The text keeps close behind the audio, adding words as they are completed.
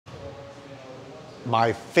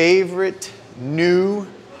My favorite new,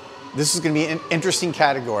 this is gonna be an interesting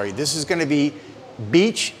category. This is gonna be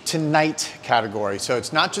beach to night category. So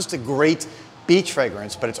it's not just a great beach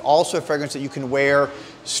fragrance, but it's also a fragrance that you can wear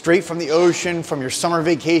straight from the ocean, from your summer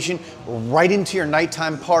vacation, right into your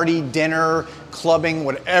nighttime party, dinner, clubbing,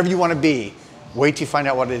 whatever you wanna be. Wait till you find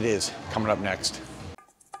out what it is coming up next.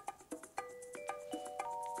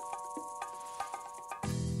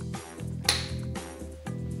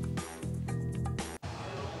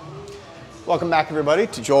 Welcome back, everybody,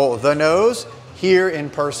 to Joel the Nose, here in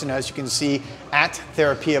person, as you can see, at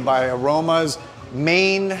Therapia by Aroma's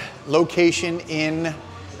main location in,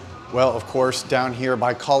 well, of course, down here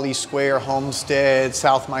by Colley Square, Homestead,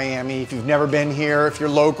 South Miami. If you've never been here, if you're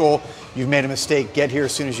local, you've made a mistake, get here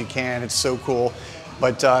as soon as you can. It's so cool.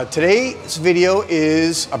 But today's video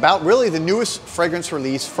is about really the newest fragrance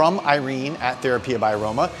release from Irene at Therapia by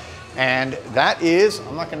Aroma. And that is,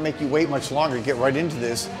 I'm not gonna make you wait much longer to get right into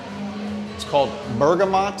this. It's called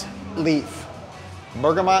Bergamot Leaf.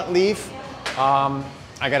 Bergamot Leaf. I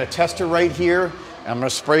got a tester right here. I'm gonna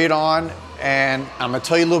spray it on, and I'm gonna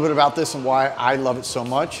tell you a little bit about this and why I love it so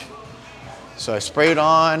much. So I spray it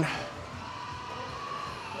on.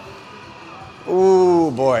 Ooh,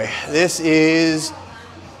 boy, this is,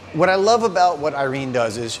 what I love about what Irene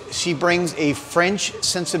does is she brings a French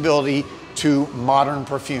sensibility to modern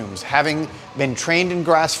perfumes. Having been trained in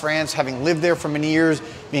Grasse, France, having lived there for many years,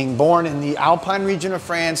 being born in the Alpine region of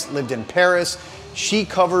France, lived in Paris, she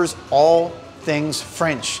covers all things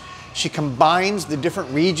French. She combines the different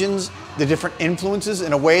regions, the different influences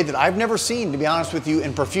in a way that I've never seen, to be honest with you,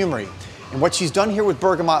 in perfumery. And what she's done here with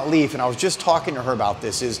Bergamot Leaf, and I was just talking to her about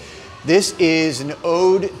this is an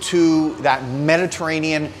ode to that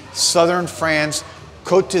Mediterranean, southern France,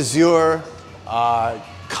 Côte d'Azur,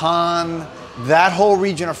 Cannes, that whole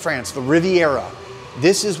region of France, the Riviera.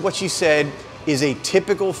 This is what she said is a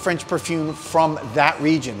typical French perfume from that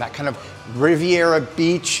region, that kind of Riviera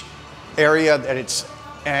beach area that it's,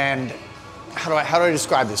 and how do I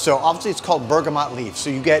describe this? So obviously it's called Bergamot Leaf. So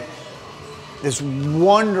you get this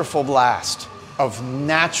wonderful blast of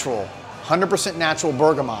natural, 100% natural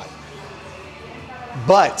bergamot.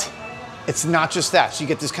 But it's not just that. So you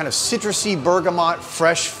get this kind of citrusy bergamot,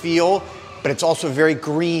 fresh feel, but it's also very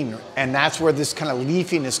green, and that's where this kind of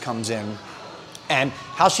leafiness comes in. And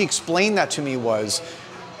how she explained that to me was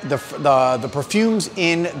the perfumes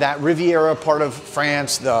in that Riviera part of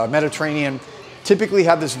France, the Mediterranean, typically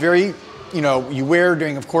have this very, you wear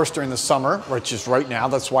during, of course, during the summer, which is right now.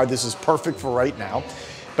 That's why this is perfect for right now.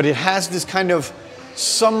 But it has this kind of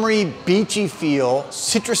summery, beachy feel,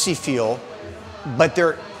 citrusy feel, but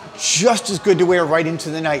they're just as good to wear right into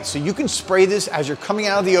the night. So you can spray this as you're coming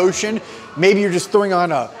out of the ocean. Maybe you're just throwing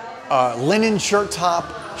on a linen shirt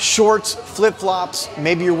top, shorts, flip-flops.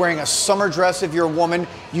 Maybe you're wearing a summer dress if you're a woman.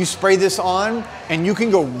 You spray this on and you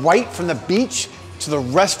can go right from the beach to the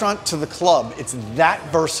restaurant to the club. It's that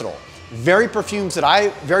versatile. Very few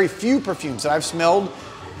perfumes that I've smelled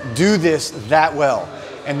do this that well.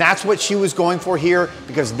 And that's what she was going for here,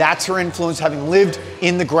 because that's her influence, having lived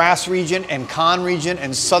in the Grasse region and Cannes region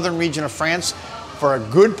and southern region of France for a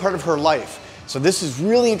good part of her life. So this is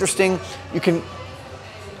really interesting. You can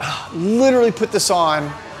literally put this on.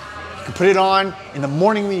 You can put it on in the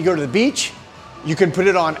morning when you go to the beach. You can put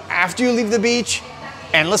it on after you leave the beach.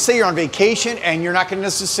 And let's say you're on vacation and you're not going to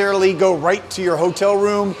necessarily go right to your hotel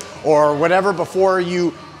room or whatever before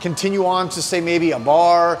you continue on to, say, maybe a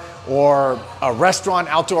bar or a restaurant,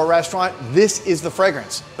 outdoor restaurant. This is the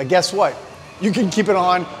fragrance. But guess what? You can keep it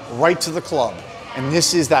on right to the club. And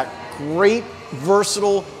this is that great,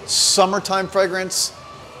 versatile summertime fragrance.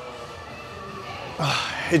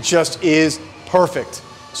 It just is perfect.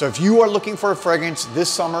 So if you are looking for a fragrance this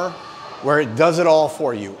summer where it does it all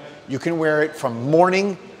for you, you can wear it from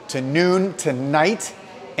morning to noon to night,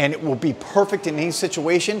 and it will be perfect in any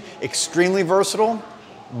situation. Extremely versatile.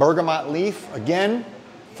 Bergamot Leaf, again,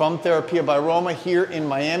 from Therapia by Aroma here in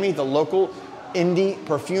Miami, the local indie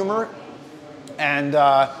perfumer. And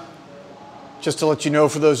just to let you know,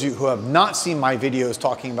 for those of you who have not seen my videos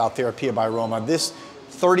talking about Therapia by Aroma, this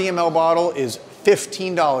 30 ml bottle is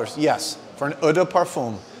 $15. Yes, for an eau de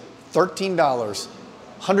parfum, $13.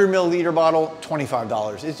 100 milliliter bottle,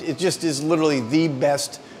 $25. It just is literally the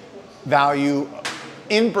best value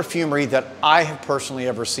in perfumery that I have personally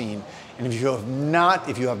ever seen. And if you have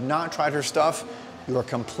not tried her stuff, you are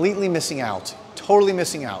completely missing out, totally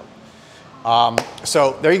missing out.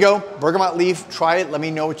 So there you go, Bergamot Leaf, try it, let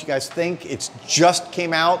me know what you guys think. It's just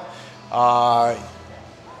came out,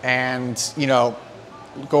 and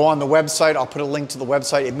go on the website, I'll put a link to the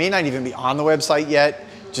website. It may not even be on the website yet,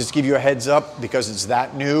 Just give you a heads up because it's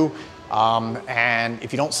that new. And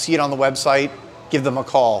if you don't see it on the website, give them a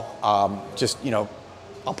call.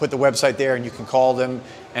 I'll put the website there and you can call them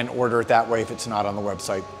and order it that way if it's not on the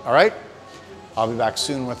website. All right? I'll be back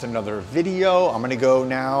soon with another video. I'm gonna go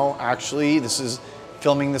now, actually,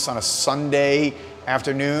 filming this on a Sunday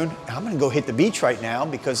afternoon. I'm gonna go hit the beach right now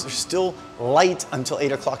because there's still light until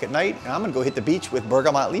 8 o'clock at night. And I'm gonna go hit the beach with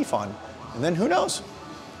Bergamot Leaf on. And then who knows?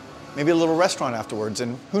 Maybe a little restaurant afterwards,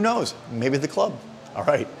 and who knows? Maybe the club. All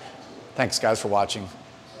right. Thanks guys for watching.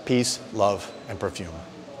 Peace, love, and perfume.